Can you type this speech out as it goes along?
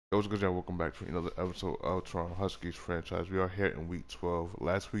It was good, y'all. Welcome back to another episode of Toronto Huskies franchise. We are here in week 12.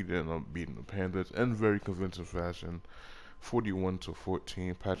 Last week, they ended up beating the Panthers in very convincing fashion,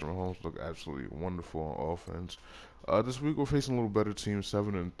 41-14. Patrick Mahomes looked absolutely wonderful on offense. This week, we're facing a little better team,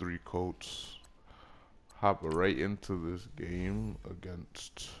 7-3 Colts. Hop right into this game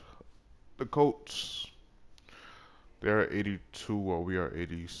against the Colts. They're at 82 while we are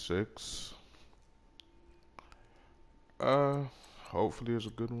 86. Uh, Hopefully, it's a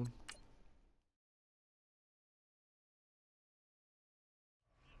good one.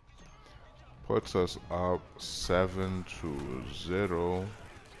 Puts us up 7-0.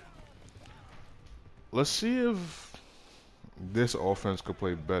 Let's see if this offense could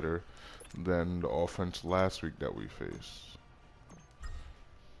play better than the offense last week that we faced.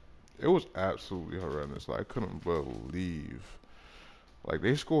 It was absolutely horrendous. Like, I couldn't believe. Like,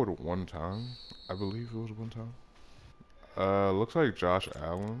 they scored one time. I believe it was one time. Looks like Josh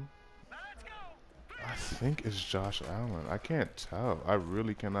Allen. I think it's Josh Allen. I can't tell. I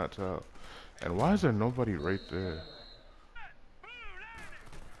really cannot tell. And why is there nobody right there?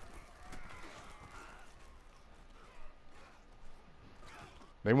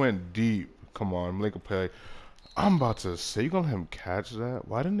 They went deep. Come on, make a play. I'm about to say, you gonna let him catch that?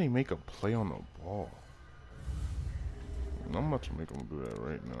 Why didn't they make a play on the ball? I'm about to make them do that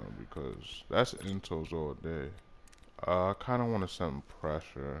right now because that's intros all day. I kind of want to send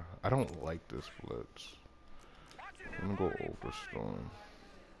pressure. I don't like this blitz. I'm gonna go overstorm.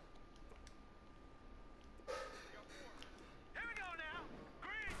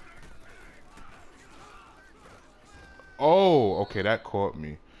 Oh, okay, that caught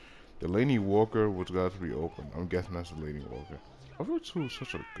me. Delaney Walker was got to be open. I'm guessing that's Delaney Walker. Cover two is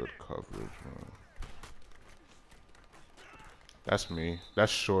such a good coverage, man. That's me.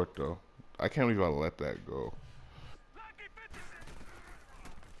 That's short though. I can't believe I let that go.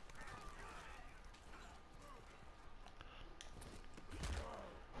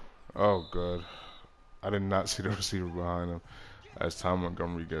 Oh, good. I did not see the receiver behind him as Ty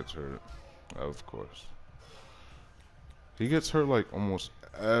Montgomery gets hurt. Of course. He gets hurt like almost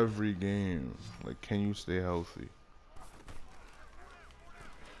every game. Like, can you stay healthy?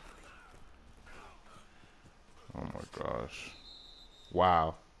 Oh my gosh.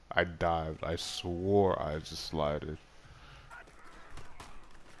 Wow. I dived. I swore I just slided.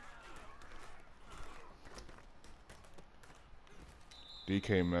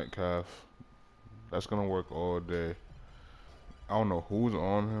 DK Metcalf. That's gonna work all day. I don't know who's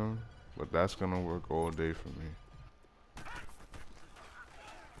on him, but that's gonna work all day for me.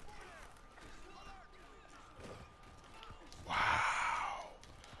 Wow.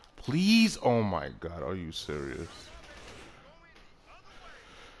 Please. Oh my god. Are you serious?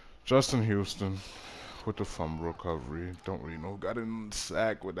 Justin Houston with the fumble recovery. Don't really know. Got in the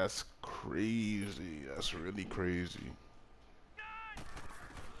sack, but that's crazy. That's really crazy.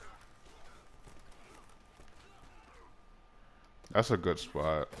 That's a good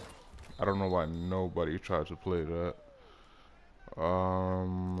spot. I don't know why nobody tried to play that.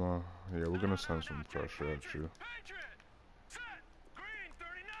 Yeah, we're gonna send some pressure at you.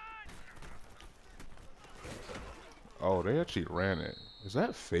 Oh, they actually ran it. Is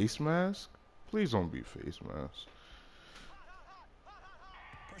that face mask? Please don't be face mask.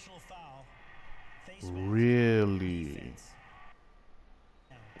 Really?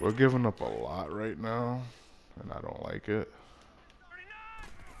 We're giving up a lot right now, and I don't like it.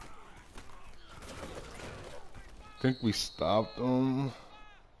 Think we stopped them.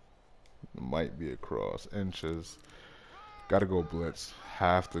 It might be across inches. Gotta go blitz.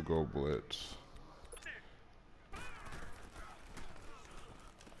 Have to go blitz.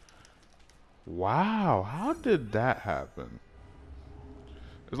 Wow, how did that happen?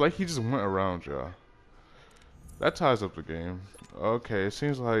 It's like he just went around y'all. That ties up the game. Okay, it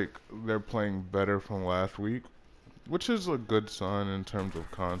seems like they're playing better from last week, which is a good sign in terms of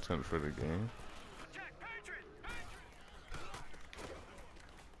content for the game.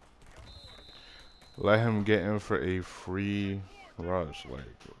 Let him get in for a free rush, like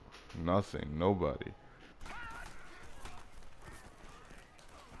nothing, nobody.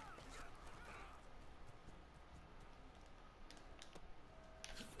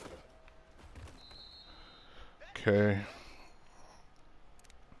 Okay.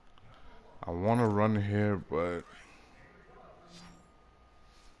 I want to run here, but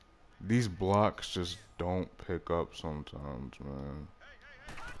these blocks just don't pick up sometimes, man.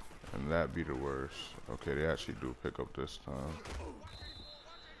 And that be the worst. Okay, they actually do pick up this time.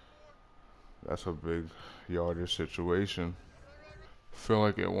 That's a big yardage situation. Feel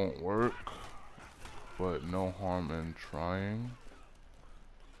like it won't work, but no harm in trying.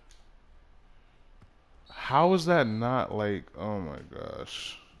 How is that not like, oh my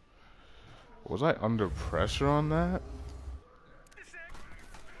gosh. Was I under pressure on that?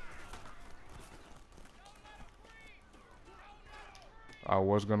 I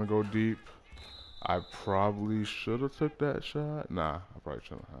was gonna go deep. I probably should have took that shot. Nah, I probably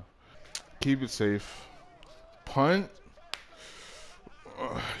shouldn't have. Keep it safe. Punt?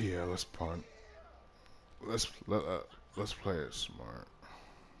 Yeah, let's punt. Let's play it smart.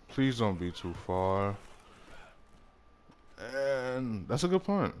 Please don't be too far. And that's a good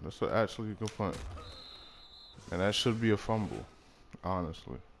punt. That's actually a good punt. And that should be a fumble,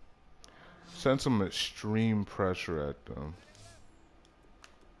 honestly. Send some extreme pressure at them.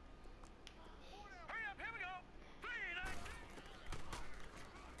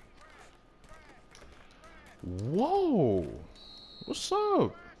 Whoa! What's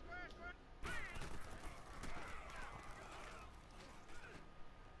up?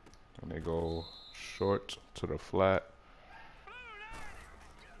 And they go short to the flat.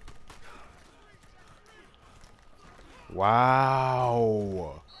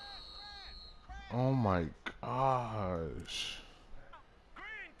 Wow! Oh my gosh.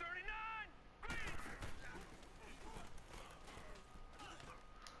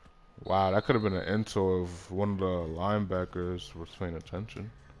 Wow, that could have been an intel if one of the linebackers was paying attention.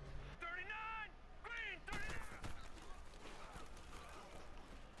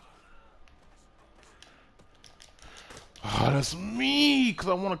 Ah, that's me, because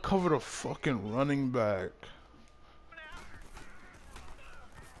I want to cover the fucking running back.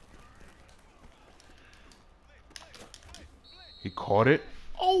 He caught it.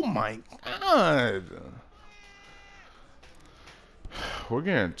 Oh my god. We're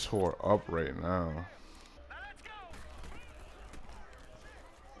getting tore up right now.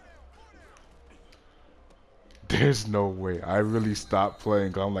 There's no way. I really stopped playing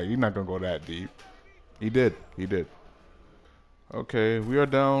because I'm like, you're not going to go that deep. He did. He did. Okay, we are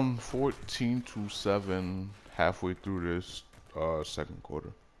down 14-7 halfway through this second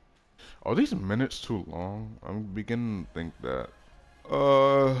quarter. Are these minutes too long? I'm beginning to think that.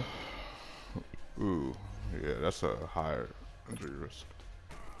 Uh, ooh, yeah, that's a higher injury risk.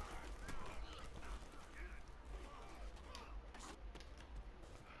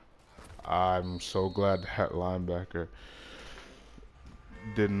 I'm so glad that linebacker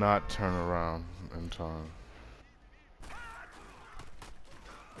did not turn around in time.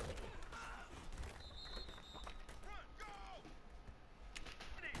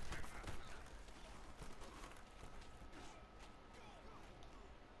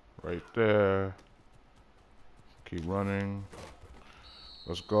 Right there. Keep running.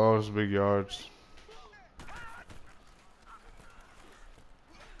 Let's go. It's big yards.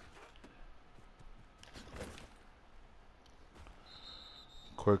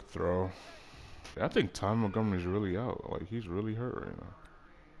 Quick throw. I think Ty Montgomery's really out. Like, he's really hurt right now.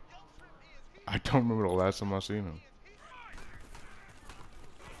 I don't remember the last time I seen him.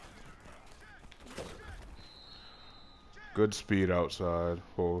 Good speed outside.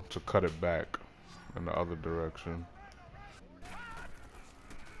 Well, to cut it back in the other direction.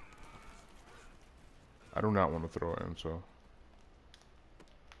 I do not want to throw it in, so.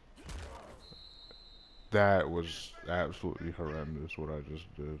 That was absolutely horrendous what I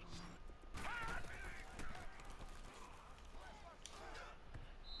just did.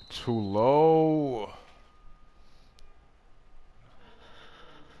 Too low.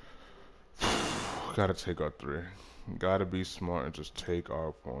 Gotta take our three. Gotta be smart and just take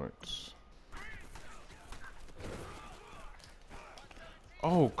our points.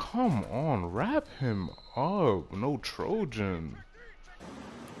 Oh, come on. Wrap him up. No Trojan.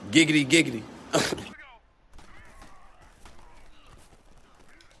 Giggity, giggity.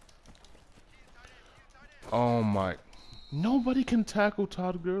 Oh my. Nobody can tackle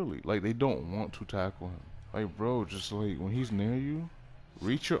Todd Gurley. Like, they don't want to tackle him. Like, bro, just like, when he's near you,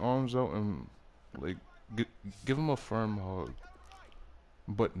 reach your arms out and, like, give him a firm hug.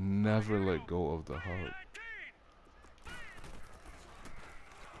 But never let go of the hug.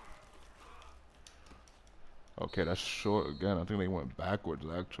 Okay, that's short again. I think they went backwards,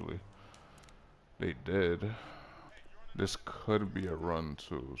 actually. They did. This could be a run,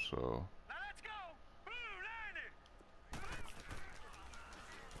 too, so.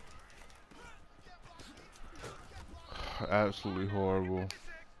 Absolutely horrible.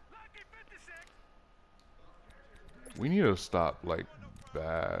 We need to stop, like,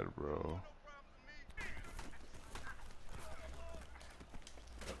 bad, bro.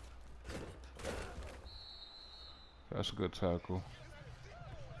 That's a good tackle.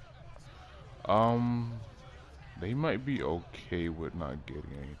 They might be okay with not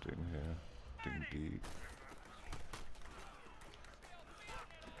getting anything here. Indeed.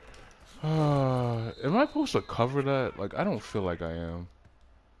 Am I supposed to cover that? Like, I don't feel like I am.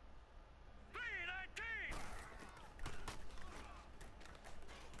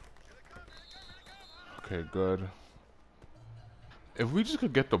 Okay, good. If we just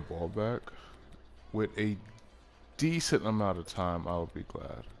could get the ball back with a decent amount of time, I would be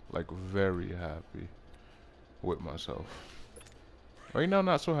glad. Like, very happy with myself. Right now,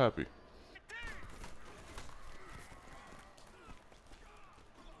 not so happy.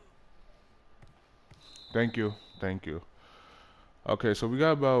 Thank you. Thank you. Okay, so we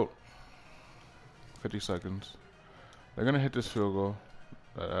got about 50 seconds. They're gonna hit this field goal.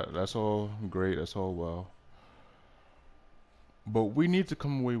 That's all great. That's all well. But we need to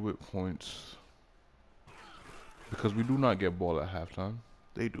come away with points because we do not get ball at halftime.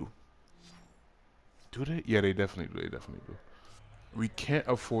 They do. Do they? Yeah, they definitely do. They definitely do. We can't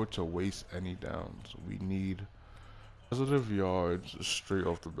afford to waste any downs. We need positive yards straight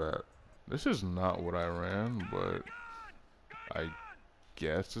off the bat. This is not what I ran, but I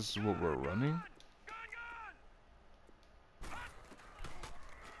guess this is what we're running.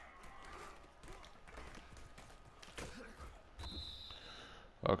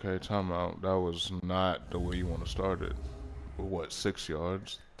 Okay, timeout. That was not the way you want to start it. What, 6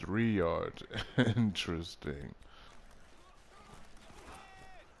 yards? 3 yards. Interesting.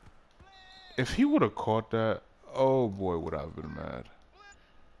 If he would have caught that, oh boy, would I have been mad.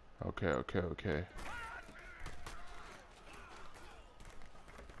 Okay, okay, okay.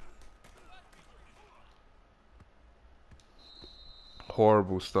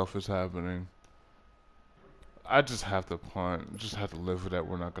 Horrible stuff is happening. I just have to punt. Just have to live with that.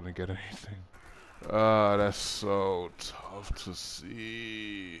 We're not gonna get anything. Ah, that's so tough to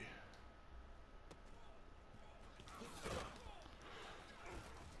see.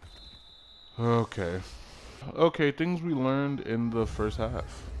 Okay. Okay, things we learned in the first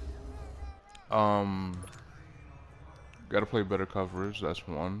half. Um, gotta play better coverage. That's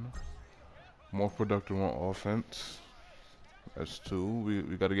one. More productive on offense. That's two.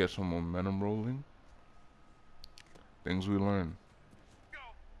 We gotta get some momentum rolling. Things we learned.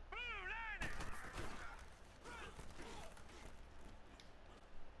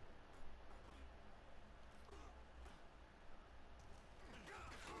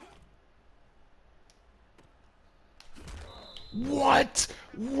 What?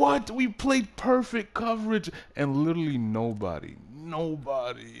 What? We played perfect coverage and literally nobody.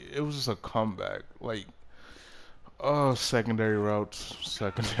 Nobody. It was just a comeback. Like, oh, secondary routes.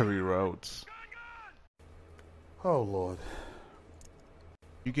 Secondary routes. Oh, Lord.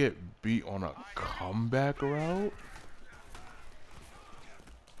 You get beat on a comeback route?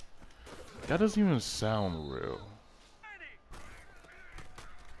 That doesn't even sound real.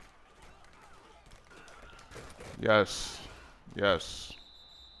 Yes. Yes.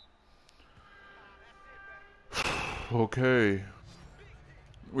 Okay.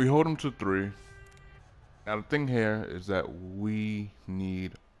 We hold them to 3. Now the thing here is that we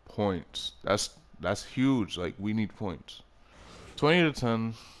need points. That's huge. Like, we need points. 20 to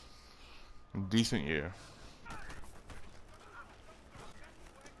 10. Decent year.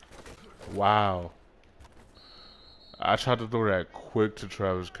 Wow. I tried to throw that quick to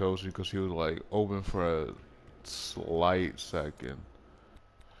Travis Kelce because he was like open for a slight second.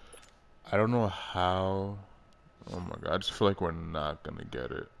 I don't know how. Oh my god, I just feel like we're not gonna get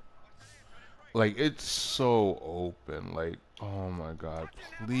it. Like, it's so open. Like, oh my god.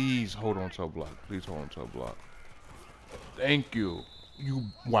 Please hold on to a block. Please hold on to a block. Thank you.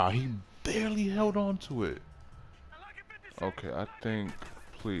 Wow, he barely held on to it. Okay, I think,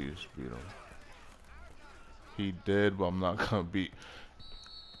 please beat him. He did, but I'm not gonna beat.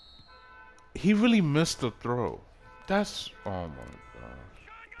 He really missed the throw. That's, oh my gosh.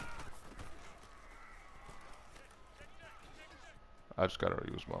 I just gotta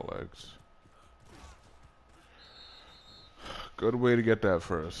use my legs. Good way to get that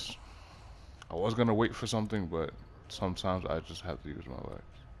first. I was gonna wait for something, but sometimes I just have to use my legs.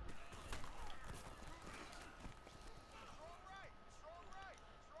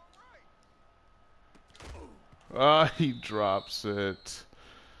 Ah, he drops it.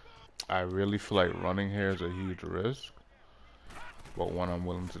 I really feel like running here is a huge risk, but one I'm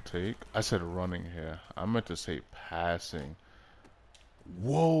willing to take. I said running here. I meant to say passing.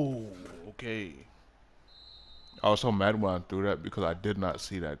 Whoa, okay. I was so mad when I threw that because I did not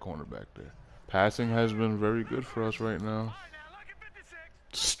see that cornerback there. Passing has been very good for us right now.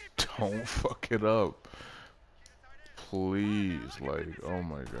 Just don't fuck it up. Please, like, oh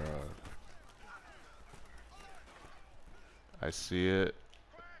my god. I see it.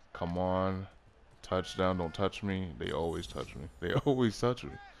 Come on. Touchdown, don't touch me. They always touch me. They always touch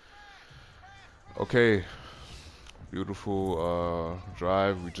me. Okay, beautiful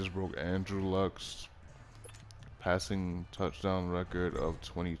drive. We just broke Andrew Luck's passing touchdown record of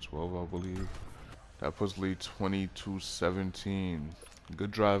 2012, I believe. That puts lead 22-17.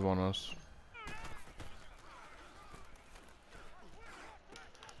 Good drive on us.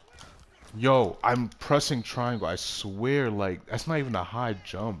 Yo, I'm pressing triangle. I swear, like, that's not even a high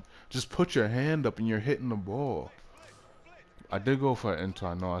jump. Just put your hand up and you're hitting the ball. I did go for an into.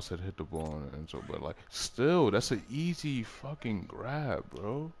 I know I said hit the ball on the into, but like, still, that's an easy fucking grab,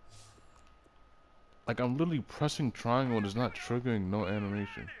 bro. Like, I'm literally pressing triangle and it's not triggering no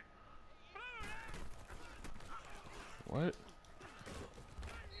animation. What?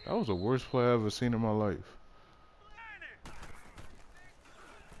 That was the worst play I've ever seen in my life.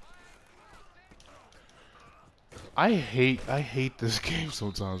 I hate this game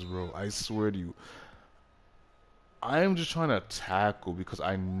sometimes, bro. I swear to you. I am just trying to tackle because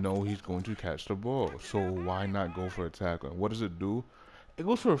I know he's going to catch the ball. So why not go for a tackle? And what does it do? It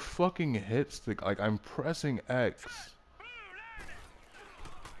goes for a fucking hit stick. Like, I'm pressing X.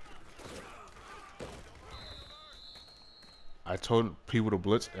 I told people to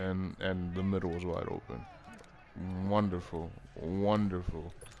blitz and the middle was wide open. Wonderful.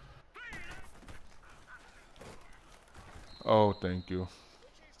 Wonderful. Oh, thank you.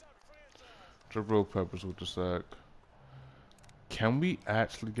 Triple Peppers with the sack. Can we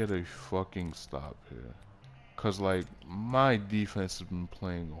actually get a fucking stop here? Cause like my defense has been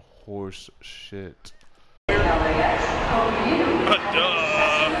playing horse shit. Like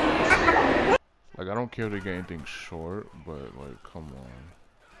I don't care if they get anything short, but like come on.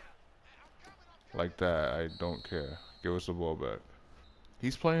 Like that, I don't care. Give us the ball back.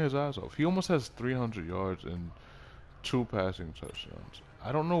 He's playing his ass off. He almost has 300 yards and 2 passing touchdowns.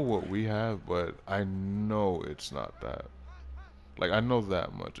 I don't know what we have, but I know it's not that. Like I know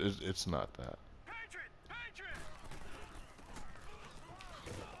that much. It's not that.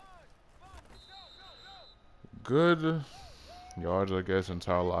 Good yards, I guess, and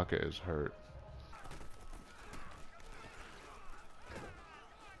Tyler Lockett is hurt.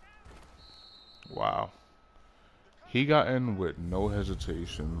 Wow. He got in with no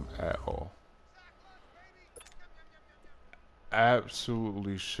hesitation at all.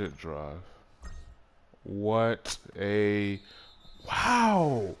 Absolutely shit drive. What a...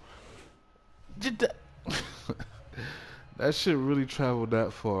 Wow! Did that... That shit really traveled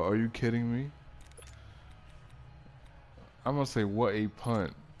that far. Are you kidding me? I'm gonna say, what a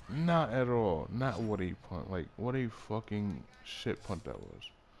punt. Not at all. Not what a punt. Like, what a fucking shit punt that was.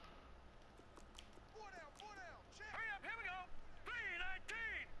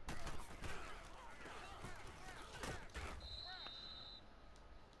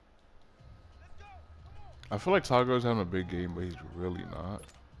 I feel like Tago's having a big game, but he's really not.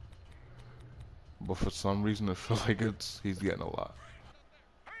 But for some reason, I feel like he's getting a lot.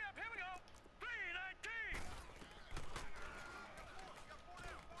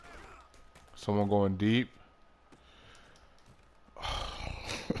 Someone going deep.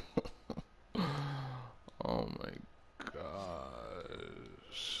 Oh my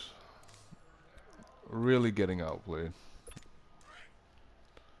gosh. Really getting outplayed.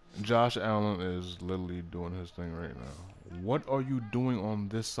 Josh Allen is literally doing his thing right now. What are you doing on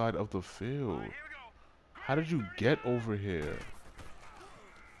this side of the field? How did you get over here?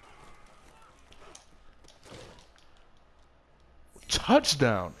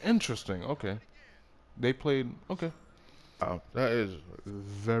 Touchdown. Interesting. Okay. They played. Okay. Wow. That is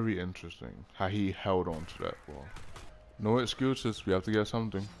very interesting. How he held on to that ball. No excuses. We have to get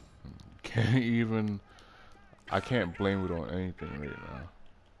something. Can't even. I can't blame it on anything right now.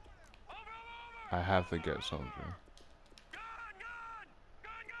 I have to get something.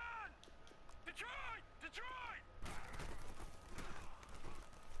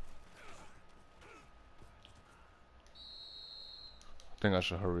 I think I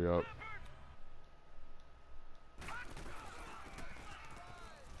should hurry up.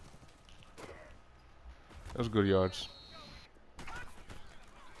 That's good yards.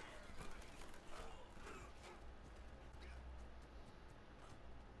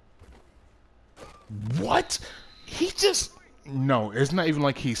 What? He just... No, it's not even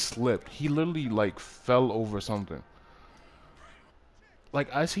like he slipped. He literally like fell over something.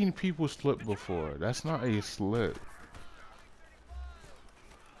 Like I've seen people slip before. That's not a slip.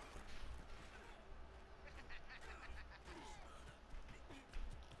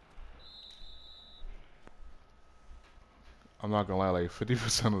 I'm not gonna lie, like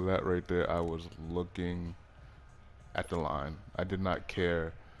 50% of that right there, I was looking at the line. I did not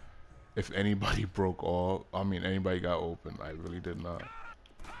care if anybody broke off. I mean, anybody got open. I really did not.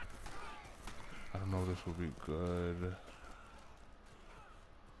 I don't know if this will be good.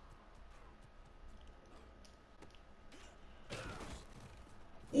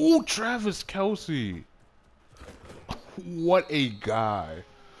 Ooh, Travis Kelce. What a guy.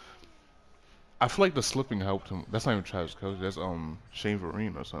 I feel like the slipping helped him. That's not even Travis Kelce. That's Shane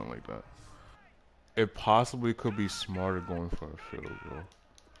Vereen or something like that. It possibly could be smarter going for a field goal.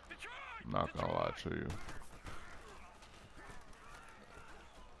 Not gonna lie to you.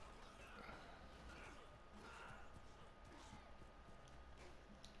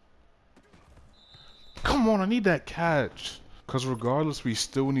 Come on, I need that catch. Because regardless, we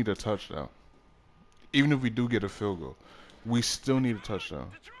still need a touchdown. Even if we do get a field goal, we still need a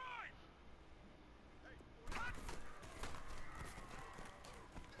touchdown.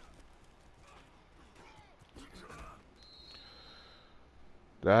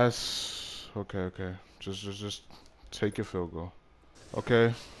 That's okay. Okay, just take your field goal.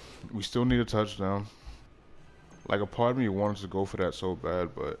 Okay, we still need a touchdown. Like a part of me wanted to go for that so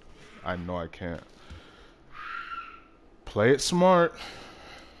bad, but I know I can't. Play it smart.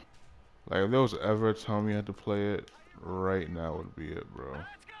 Like if there was ever a time we had to play it, right now would be it, bro.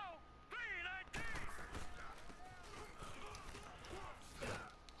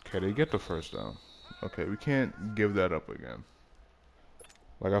 Okay, they get the first down. Okay, we can't give that up again.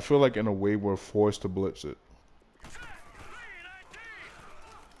 Like I feel like in a way we're forced to blitz it.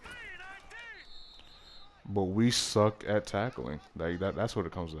 But we suck at tackling. Like that's what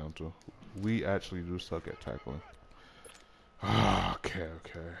it comes down to. We actually do suck at tackling. Okay,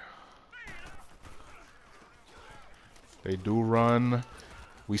 okay. They do run.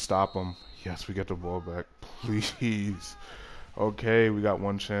 We stop them. Yes, we get the ball back. Please. Okay, we got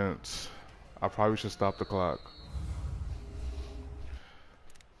one chance. I probably should stop the clock.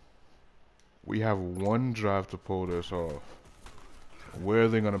 We have one drive to pull this off. Where are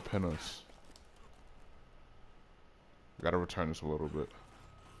they going to pin us? Gotta return this a little bit.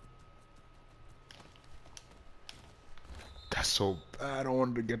 That's so bad. I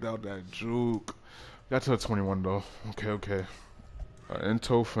wanted to get out that juke. Got to the 21 though. Okay, okay.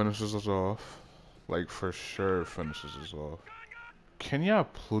 Intel finishes us off. Like for sure finishes us off. Can y'all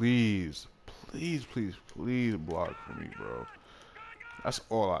please, please, please, please block for me, bro? That's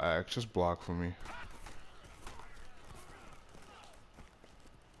all I ask. Just block for me.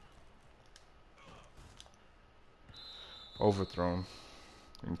 Overthrown.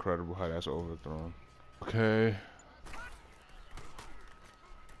 Incredible how that's overthrown. Okay.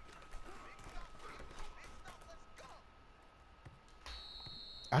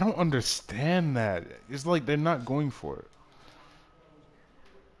 I don't understand that. It's like they're not going for it.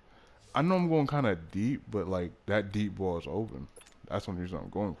 I know I'm going kind of deep, but like that deep ball is open. That's one reason I'm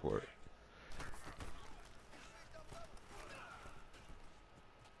going for it.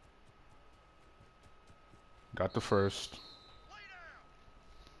 Got the first.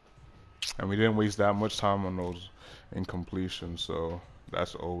 And we didn't waste that much time on those incompletions, so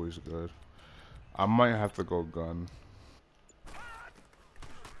that's always good. I might have to go gun.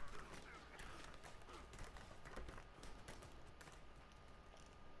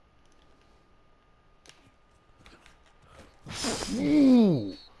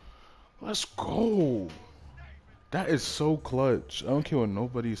 Ooh, let's go. That is so clutch. I don't care what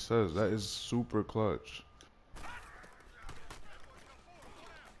nobody says. That is super clutch.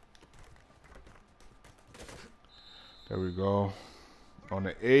 There we go. On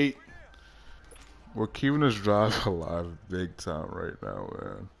the 8. We're keeping this drive alive big time right now,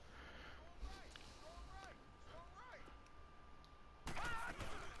 man.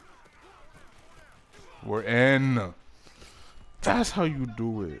 We're in. That's how you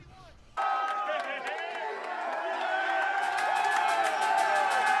do it.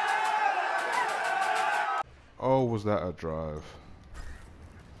 Oh, was that a drive?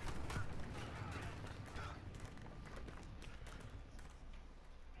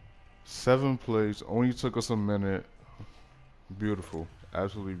 Seven plays, only took us a minute. Beautiful,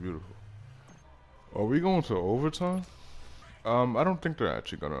 absolutely beautiful. Are we going to overtime? I don't think they're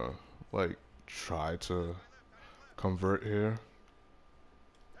actually gonna like try to convert here.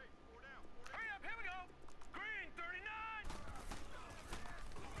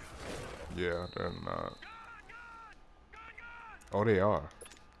 Yeah, they're not. Oh, they are.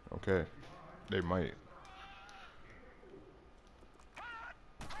 Okay, they might.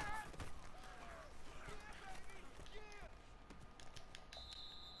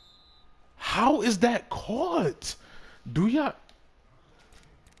 How is that caught? Do ya?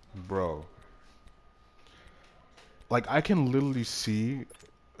 Bro. Like, I can literally see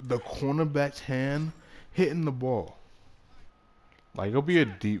the cornerback's hand hitting the ball. Like, it'll be a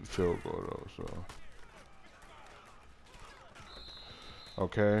deep field goal, though, so.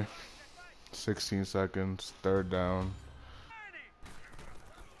 Okay. 16 seconds. Third down.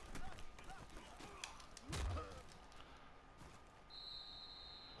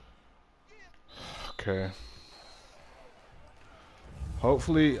 Okay.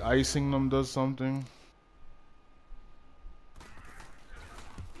 Hopefully, icing them does something.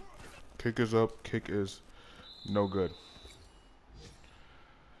 Kick is up. Kick is no good.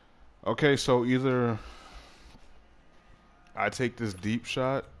 Okay, so either I take this deep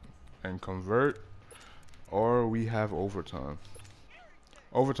shot and convert, or we have overtime.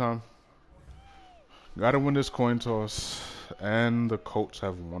 Overtime. Gotta win this coin toss, and the Colts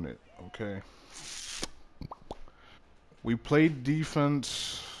have won it. Okay. We played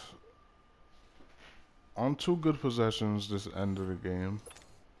defense on 2 good possessions this end of the game.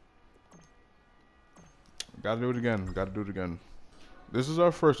 Gotta do it again. Gotta do it again. This is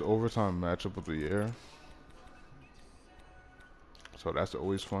our first overtime matchup of the year, so that's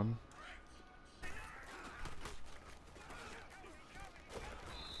always fun.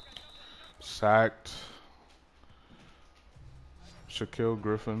 Sacked. Shaquille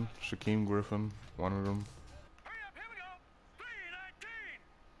Griffin. Shaquem Griffin. One of them.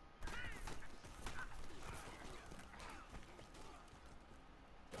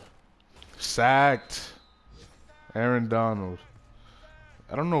 Sacked. Aaron Donald.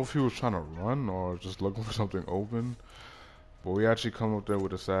 I don't know if he was trying to run or just looking for something open, but we actually come up there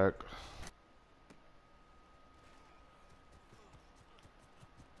with a sack.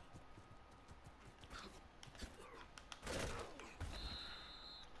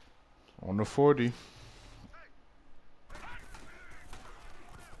 On the 40.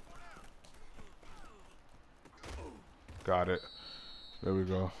 Got it. There we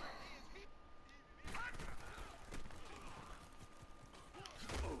go.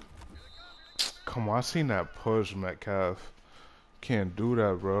 Come on, I seen that push, Metcalf. Can't do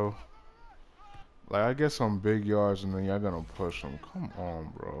that, bro. Like, I get some big yards and then y'all gonna push them. Come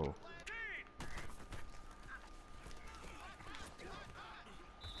on, bro.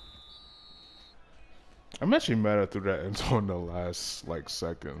 I'm actually mad I threw that into in the last, like,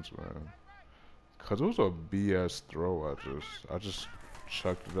 seconds, man. Cause it was a BS throw. I just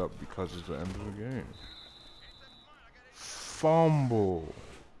chucked it up because it's the end of the game. Fumble.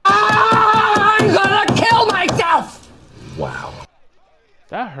 I'm gonna kill myself! Wow.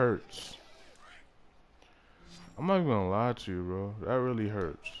 That hurts. I'm not even gonna lie to you, bro. That really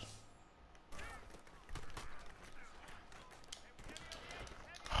hurts.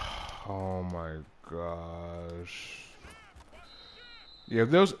 Oh my gosh. Yeah, if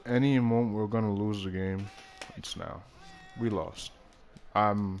there's any moment we're gonna lose the game, it's now. We lost.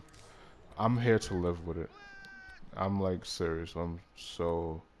 I'm here to live with it. I'm like serious.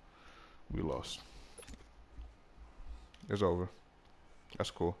 We lost. It's over.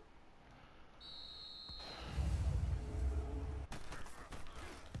 That's cool.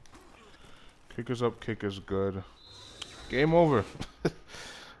 Kick is up, kick is good. Game over.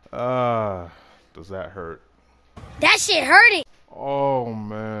 Does that hurt? That shit hurting. Oh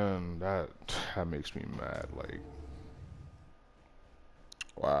man, that makes me mad. Like,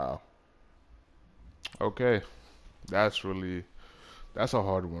 wow. Okay, that's a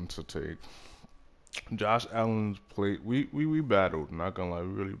hard one to take. Josh Allen's played. We battled. Not gonna lie, we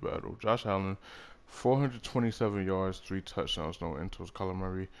really battled. Josh Allen, 427 yards, 3 touchdowns, no intos. Kyler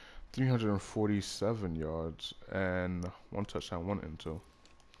Murray, 347 yards and 1 touchdown, 1 into.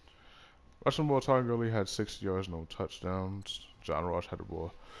 Rushing ball, Todd Gurley had 60 yards, no touchdowns. John Ross had the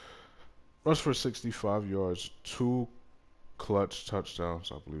ball. Rushed for 65 yards, 2 clutch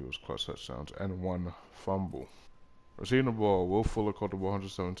touchdowns, I believe it was clutch touchdowns, and 1 fumble. Receiving the ball, Will Fuller caught the ball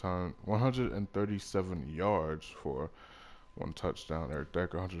 137 yards for 1 touchdown. Eric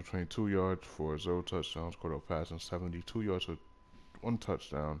Decker, 122 yards for 0 touchdowns. Cordell Patterson, 72 yards for 1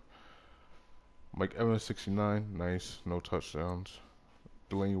 touchdown. Mike Evans, 69, nice, no touchdowns.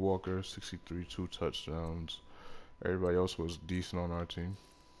 Delaney Walker, 63, 2 touchdowns. Everybody else was decent on our team.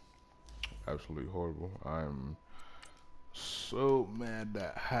 Absolutely horrible. I'm so mad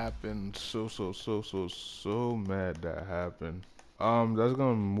that happened. So mad that happened. That's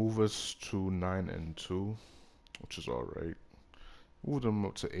gonna move us to 9-2, which is alright. Moved them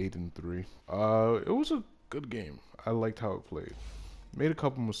up to 8-3. It was a good game. I liked how it played. Made a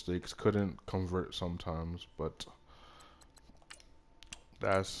couple mistakes, couldn't convert sometimes, but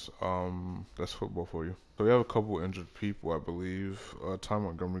that's football for you. So we have a couple injured people, I believe. Ty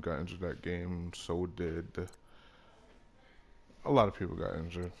Montgomery got injured that game. So did a lot of people got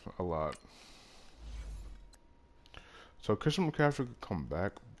injured. A lot. So Christian McCaffrey could come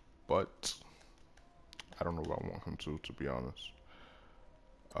back, but I don't know if I want him to be honest.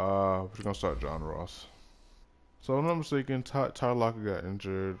 We're gonna start John Ross. So if I'm not mistaken, Tyler Lockett got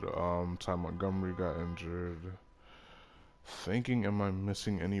injured. Ty Montgomery got injured. Thinking, am I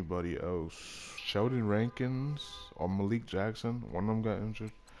missing anybody else? Sheldon Rankins or Malik Jackson? One of them got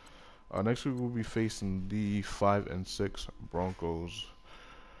injured. Next week we'll be facing the 5-6 Broncos.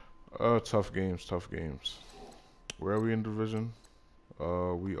 Tough games, tough games. Where are we in division?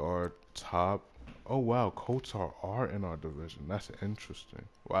 We are top. Oh wow, Colts are in our division. That's interesting.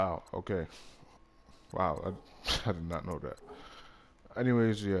 Wow. Okay. Wow. I did not know that.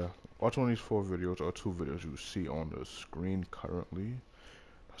 Anyways, yeah. Watch one of these 4 videos or 2 videos you see on the screen currently.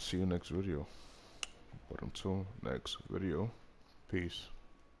 I'll see you next video. But until next video, peace.